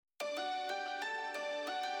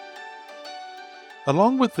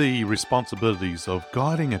Along with the responsibilities of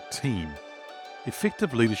guiding a team,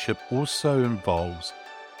 effective leadership also involves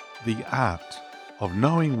the art of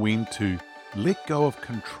knowing when to let go of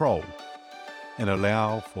control and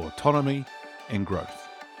allow for autonomy and growth.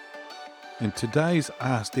 In today's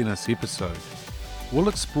Ask Denis episode, we'll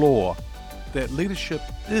explore that leadership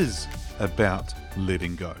is about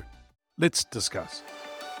letting go. Let's discuss.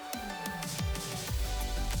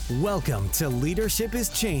 Welcome to Leadership is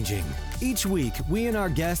Changing. Each week, we and our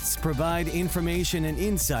guests provide information and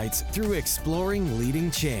insights through exploring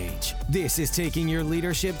leading change. This is taking your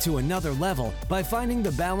leadership to another level by finding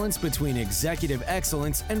the balance between executive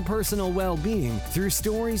excellence and personal well-being through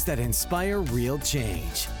stories that inspire real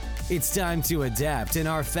change. It's time to adapt in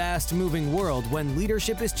our fast-moving world when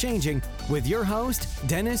leadership is changing with your host,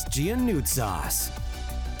 Denis Giannoutsas.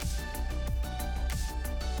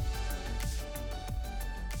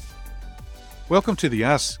 Welcome to the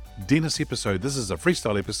Ask Denis episode. This is a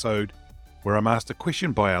freestyle episode where I'm asked a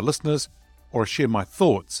question by our listeners or share my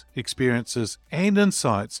thoughts, experiences, and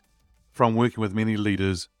insights from working with many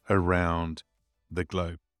leaders around the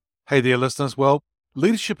globe. Hey there, listeners. Well,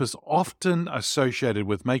 leadership is often associated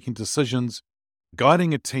with making decisions,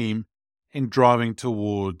 guiding a team, and driving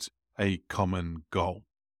towards a common goal.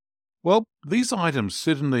 Well, these items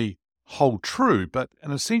certainly hold true, but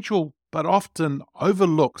an essential but often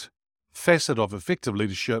overlooked facet of effective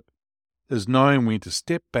leadership is knowing when to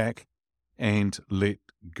step back and let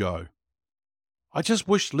go. I just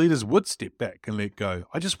wish leaders would step back and let go.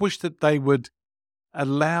 I just wish that they would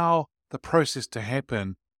allow the process to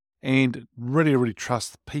happen and really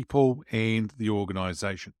trust people and the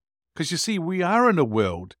organization. Because you see, we are in a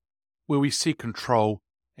world where we see control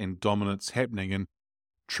and dominance happening, and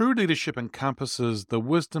true leadership encompasses the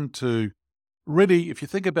wisdom to really, if you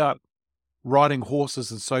think about riding horses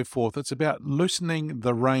and so forth, it's about loosening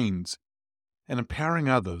the reins and empowering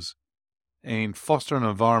others and foster an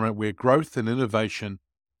environment where growth and innovation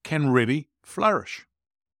can really flourish.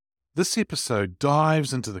 This episode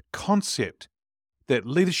dives into the concept that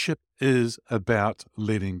leadership is about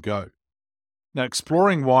letting go. Now,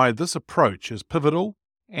 exploring why this approach is pivotal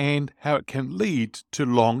and how it can lead to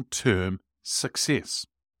long-term success.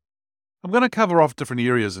 I'm going to cover off different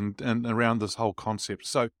areas and around this whole concept.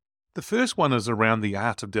 So, the first one is around the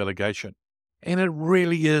art of delegation. And it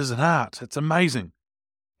really is an art. It's amazing.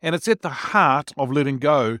 And it's at the heart of letting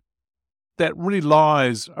go that really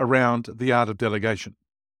lies around the art of delegation.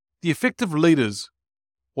 The effective leaders,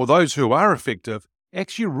 or those who are effective,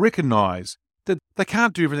 actually recognize that they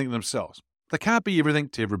can't do everything themselves. They can't be everything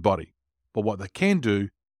to everybody. But what they can do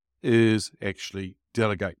is actually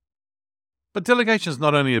delegate. But delegation is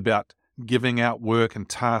not only about giving out work and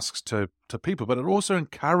tasks to people, but it also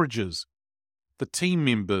encourages the team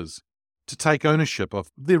members to take ownership of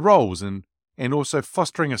their roles and also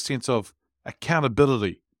fostering a sense of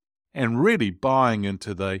accountability and really buying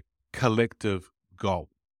into the collective goal.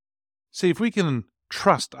 See, if we can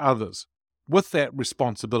trust others with that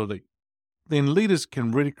responsibility, then leaders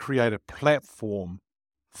can really create a platform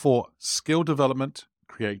for skill development,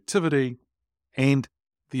 creativity, and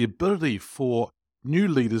the ability for new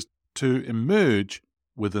leaders to emerge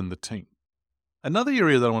within the team. Another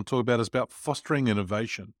area that I want to talk about is about fostering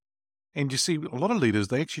innovation. And you see, a lot of leaders,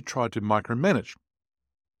 they actually try to micromanage.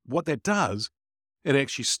 What that does, it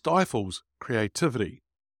actually stifles creativity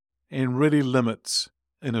and really limits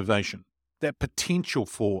innovation, that potential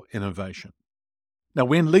for innovation. Now,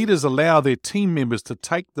 when leaders allow their team members to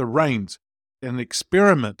take the reins and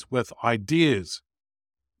experiment with ideas,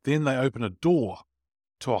 then they open a door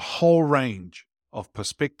to a whole range of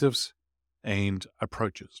perspectives and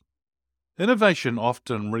approaches. Innovation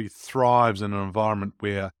often really thrives in an environment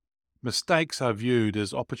where mistakes are viewed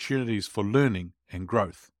as opportunities for learning and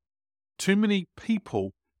growth. Too many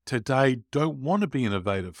people today don't want to be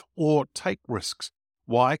innovative or take risks.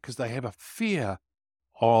 Why? Because they have a fear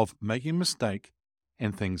of making a mistake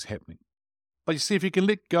and things happening. But you see, if you can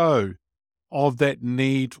let go of that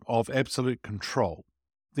need of absolute control,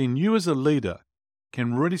 then you as a leader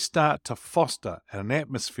can really start to foster an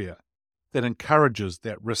atmosphere that encourages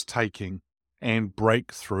that risk-taking and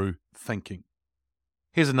breakthrough thinking.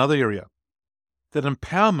 Here's another area, that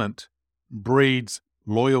empowerment breeds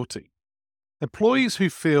loyalty. Employees who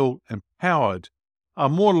feel empowered are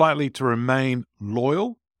more likely to remain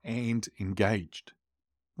loyal and engaged.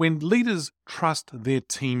 When leaders trust their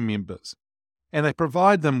team members and they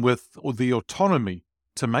provide them with the autonomy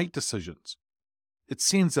to make decisions, it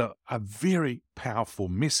sends a very powerful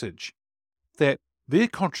message that their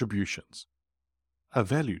contributions are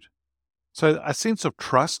valued. So a sense of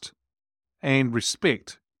trust and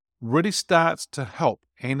respect really starts to help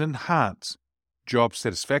and enhance job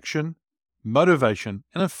satisfaction, motivation,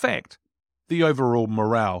 and in fact, the overall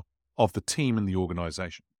morale of the team and the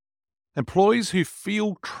organization. Employees who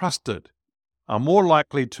feel trusted are more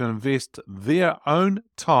likely to invest their own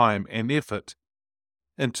time and effort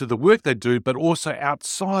into the work they do, but also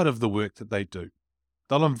outside of the work that they do.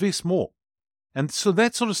 They'll invest more. And so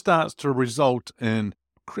that sort of starts to result in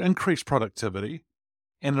increased productivity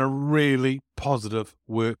and a really positive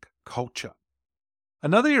work culture.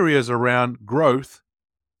 Another area is around growth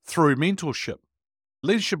through mentorship.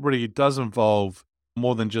 Leadership really does involve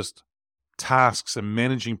more than just tasks and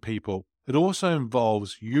managing people. It also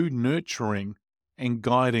involves you nurturing and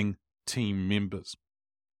guiding team members.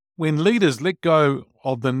 When leaders let go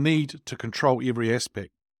of the need to control every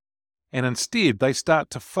aspect, and instead they start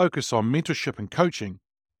to focus on mentorship and coaching,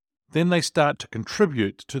 then they start to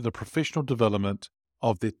contribute to the professional development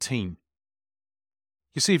of their team.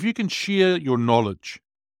 You see, if you can share your knowledge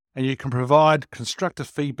and you can provide constructive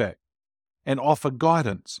feedback and offer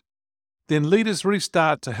guidance, then leaders really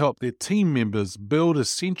start to help their team members build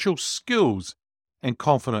essential skills and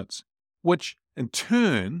confidence, which in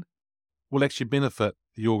turn will actually benefit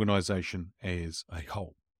the organization as a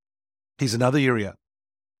whole. Here's another area: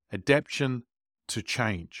 adaptation to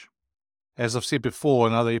change. As I've said before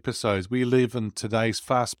in other episodes, we live in today's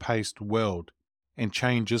fast-paced world, and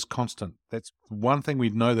change is constant. That's one thing we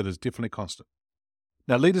know that is definitely constant.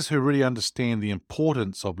 Now, leaders who really understand the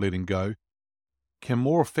importance of letting go can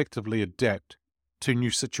more effectively adapt to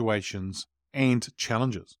new situations and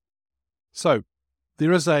challenges. So,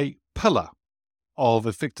 there is a pillar of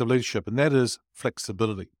effective leadership, and that is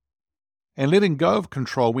flexibility. And letting go of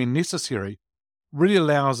control when necessary really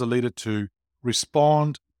allows a leader to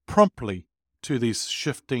respond promptly to these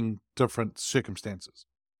shifting different circumstances.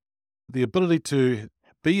 The ability to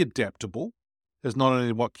be adaptable is not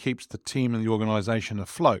only what keeps the team and the organization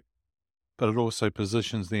afloat, but it also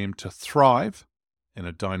positions them to thrive in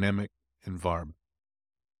a dynamic environment.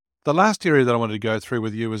 The last area that I wanted to go through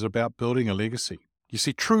with you is about building a legacy. You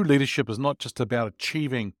see, true leadership is not just about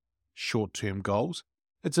achieving short-term goals.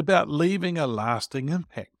 It's about leaving a lasting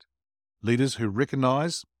impact. Leaders who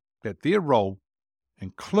recognize that their role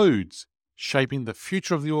includes shaping the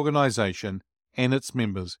future of the organization and its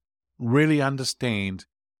members really understand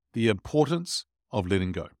the importance of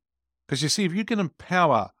letting go. Because you see, if you can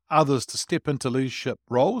empower others to step into leadership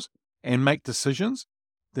roles and make decisions,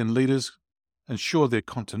 then leaders ensure their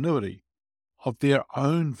continuity of their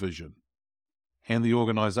own vision and the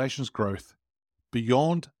organization's growth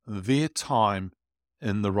beyond their time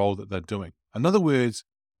in the role that they're doing. In other words,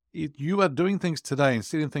 you are doing things today and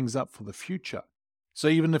setting things up for the future. So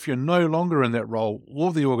even if you're no longer in that role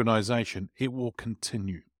or the organization, it will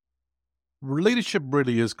continue. Leadership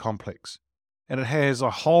really is complex, and it has a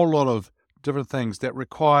whole lot of different things that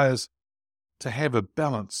requires to have a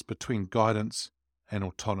balance between guidance and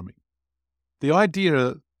autonomy. The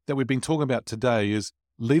idea that we've been talking about today is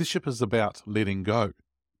leadership is about letting go.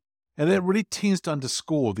 And that really tends to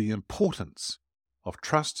underscore the importance of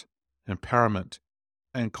trust, empowerment,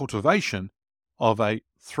 and cultivation of a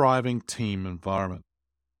thriving team environment.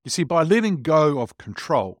 You see, by letting go of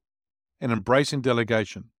control and embracing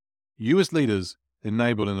delegation, you as leaders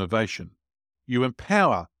enable innovation, you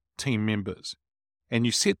empower team members, and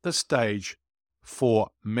you set the stage for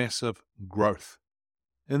massive growth.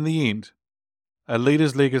 In the end, a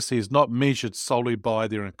leader's legacy is not measured solely by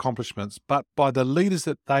their accomplishments, but by the leaders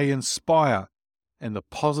that they inspire and the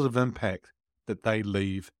positive impact that they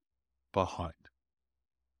leave behind.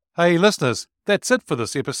 Hey listeners, that's it for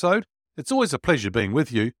this episode. It's always a pleasure being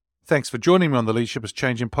with you. Thanks for joining me on the Leadership is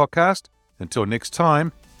Changing podcast. Until next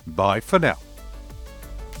time, bye for now.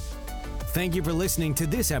 Thank you for listening to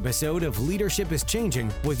this episode of Leadership is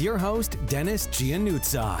Changing with your host, Denis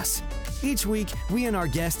Giannoutsas. Each week, we and our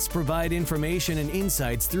guests provide information and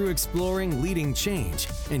insights through exploring leading change,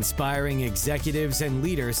 inspiring executives and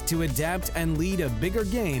leaders to adapt and lead a bigger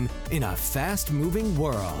game in a fast-moving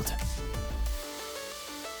world.